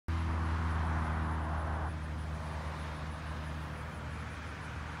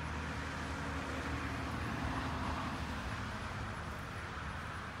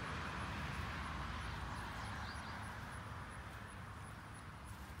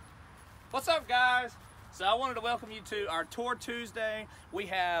What's up, guys? So I wanted to welcome you to our Tour Tuesday. We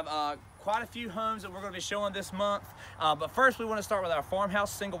have quite a few homes that we're going to be showing this month. But first we want to start with our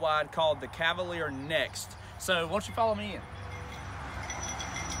farmhouse single wide called the Cavalier Next. So why don't you follow me in?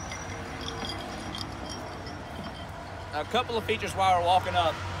 A couple of features while we're walking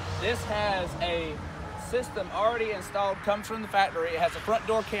up. This has a system already installed, comes from the factory. It has a front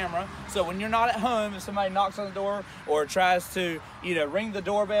door camera, so when you're not at home, if somebody knocks on the door or tries to, ring the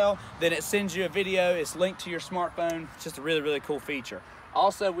doorbell, then it sends you a video. It's linked to your smartphone. It's just a really, really cool feature.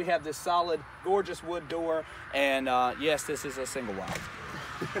 Also, we have this solid, gorgeous wood door, and yes, this is a single wide.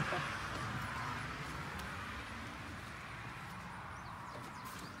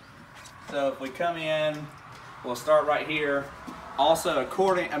 So if we come in, we'll start right here. Also,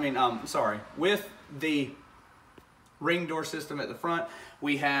 with the ring door system at the front,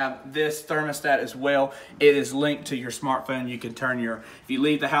 we have this thermostat as well. It is linked to your smartphone. You can turn if you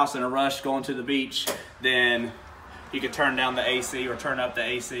leave the house in a rush going to the beach, then you can turn down the AC or turn up the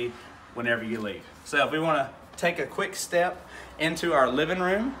AC whenever you leave. So if we want to take a quick step into our living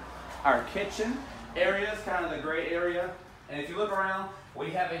room, our kitchen area is kind of the gray area. And if you look around, we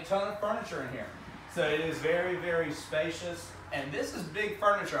have a ton of furniture in here. So it is very, very spacious. And this is big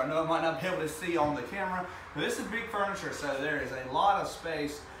furniture. I know I might not be able to see on the camera, but this is big furniture, so there is a lot of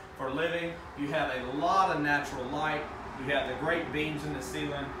space for living. You have a lot of natural light. You have the great beams in the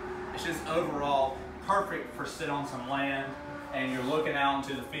ceiling. It's just overall perfect for sit on some land and you're looking out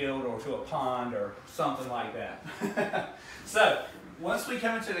into the field or to a pond or something like that. So once we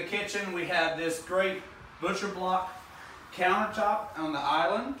come into the kitchen, we have this great butcher block countertop on the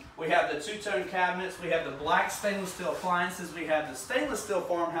island. We have the two-tone cabinets. We have the black stainless steel appliances. We have the stainless steel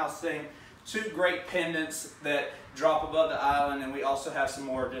farmhouse sink, two great pendants that drop above the island, and we also have some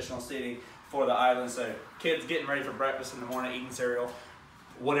more additional seating for the island. So kids getting ready for breakfast in the morning, eating cereal,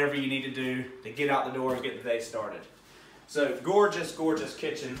 whatever you need to do to get out the door and get the day started. So gorgeous, gorgeous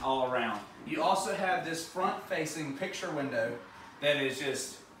kitchen all around. You also have this front-facing picture window that is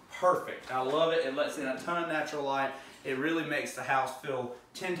just perfect. I love it. It lets in a ton of natural light. It really makes the house feel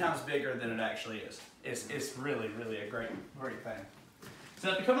 10 times bigger than it actually is. It's really, really a great thing.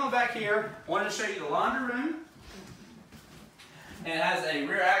 So if you come on back here, I wanted to show you the laundry room. And it has a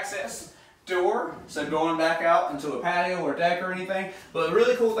rear access door, so going back out into a patio or deck or anything. But the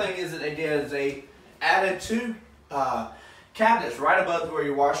really cool thing is that they did is they added two cabinets right above where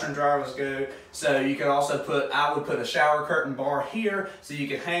your washer and dryer was go. So you can also I would put a shower curtain bar here so you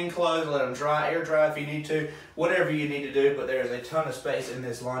can hang clothes, let them dry, air dry if you need to, whatever you need to do, but there's a ton of space in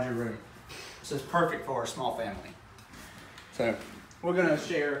this laundry room. So it's perfect for a small family. So we're gonna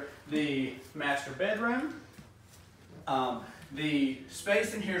share the master bedroom. The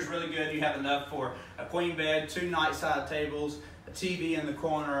space in here is really good. You have enough for a queen bed, two night-side tables, a TV in the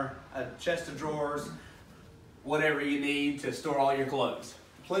corner, a chest of drawers, whatever you need to store all your clothes.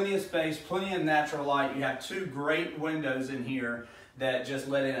 Plenty of space, plenty of natural light. You have two great windows in here that just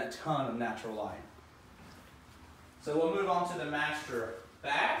let in a ton of natural light. So we'll move on to the master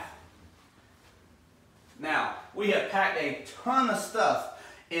bath. Now, we have packed a ton of stuff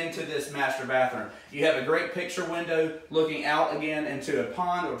into this master bathroom. You have a great picture window looking out again into a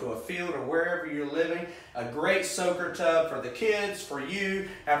pond or to a field or wherever you're living. A great soaker tub for the kids, for you,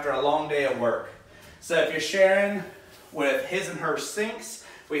 after a long day of work. So if you're sharing with his and her sinks,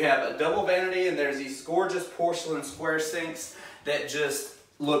 we have a double vanity, and there's these gorgeous porcelain square sinks that just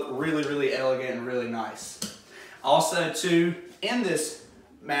look really, really elegant and really nice. Also too, in this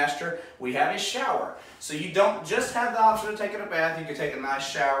master, we have a shower. So you don't just have the option of taking a bath, you can take a nice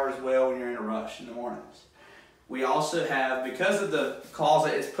shower as well when you're in a rush in the mornings. We also have, because of the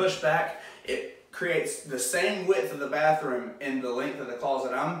closet, it's pushed back, it creates the same width of the bathroom in the length of the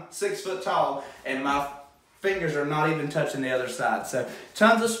closet. I'm 6 foot tall and my fingers are not even touching the other side. So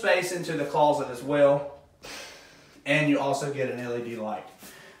tons of space into the closet as well. And you also get an LED light.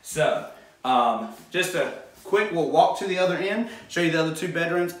 So just a quick, we'll walk to the other end, show you the other two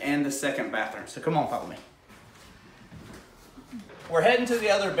bedrooms and the second bathroom. So come on, follow me. We're heading to the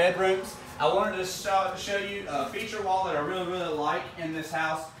other bedrooms. I wanted to show you a feature wall that I really, really like in this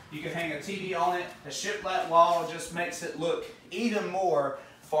house. You can hang a TV on it. The shiplap wall just makes it look even more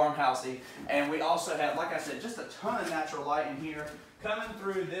farmhousey. And we also have, like I said, just a ton of natural light in here. Coming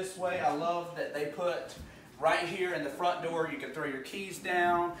through this way, I love that they put right here in the front door, you can throw your keys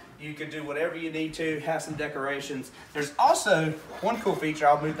down. You can do whatever you need to, have some decorations. There's also one cool feature,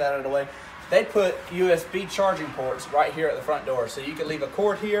 I'll move that out of the way. They put USB charging ports right here at the front door. So you can leave a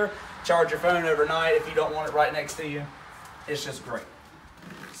cord here, charge your phone overnight if you don't want it right next to you. It's just great.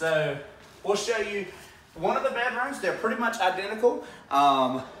 So we'll show you one of the bedrooms, they're pretty much identical.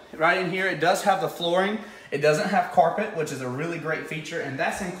 Right in here, it does have the flooring. It doesn't have carpet, which is a really great feature, and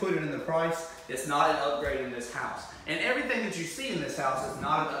that's included in the price. It's not an upgrade in this house. And everything that you see in this house is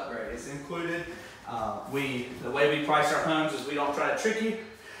not an upgrade. It's included. The way we price our homes is we don't try to trick you.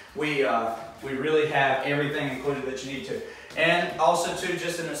 We really have everything included that you need to. And also too,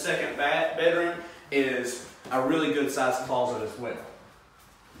 just in the second bedroom is a really good sized closet as well.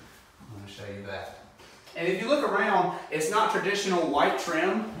 I'm going to show you that. And if you look around, it's not traditional white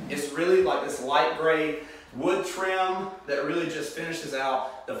trim. It's really like this light gray wood trim that really just finishes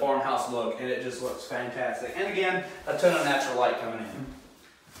out the farmhouse look, and it just looks fantastic. And again, a ton of natural light coming in.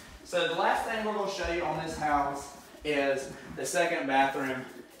 So the last thing we're going to show you on this house is the second bathroom.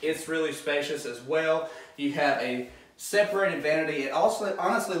 It's really spacious as well. You have a separated vanity. It also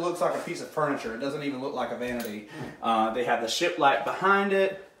honestly looks like a piece of furniture. It doesn't even look like a vanity. They have the shiplight behind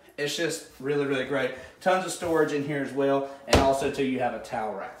it. It's just really, really great. Tons of storage in here as well. And also too, you have a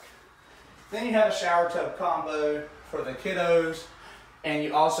towel rack. Then you have a shower tub combo for the kiddos. And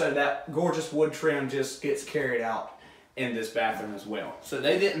you also, that gorgeous wood trim just gets carried out in this bathroom as well. So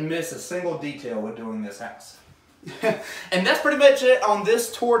they didn't miss a single detail with doing this house. And that's pretty much it on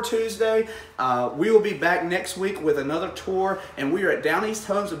this Tour Tuesday. We will be back next week with another tour, and we are at Down East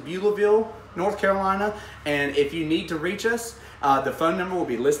Homes of Beulaville, North Carolina. And if you need to reach us, the phone number will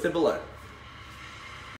be listed below.